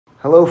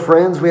Hello,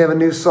 friends. We have a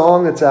new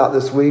song that's out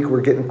this week. We're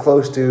getting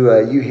close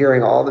to you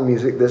hearing all the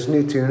music. This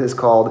new tune is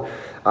called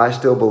I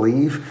Still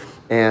Believe,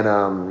 and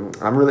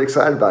I'm really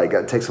excited about it.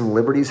 Got to take some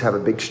liberties, have a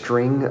big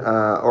string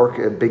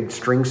or a big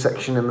string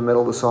section in the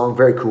middle of the song.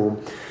 Very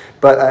cool.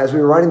 But as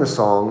we were writing the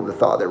song, the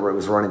thought that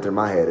was running through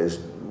my head is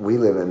we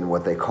live in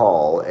what they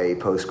call a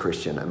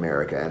post-Christian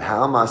America, and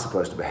how am I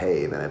supposed to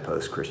behave in a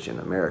post-Christian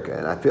America?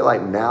 And I feel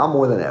like now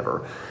more than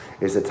ever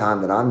is the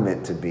time that I'm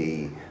meant to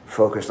be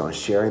focused on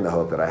sharing the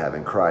hope that I have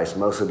in Christ,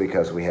 mostly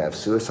because we have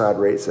suicide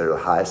rates that are the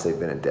highest they've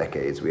been in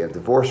decades. We have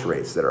divorce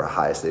rates that are the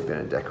highest they've been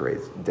in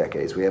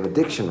decades. We have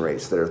addiction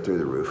rates that are through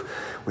the roof.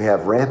 We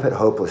have rampant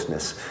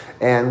hopelessness.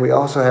 And we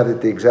also have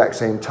at the exact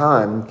same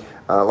time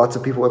lots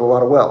of people with a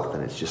lot of wealth,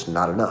 and it's just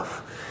not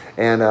enough.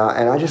 And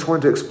I just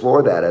wanted to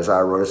explore that as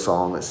I wrote a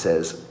song that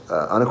says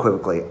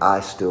unequivocally, I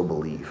still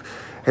believe.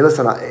 Hey,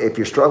 listen, if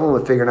you're struggling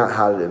with figuring out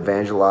how to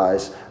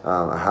evangelize,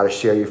 how to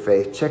share your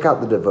faith, check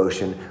out the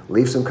devotion.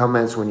 Leave some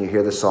comments when you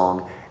hear the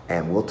song,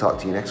 and we'll talk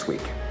to you next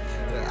week.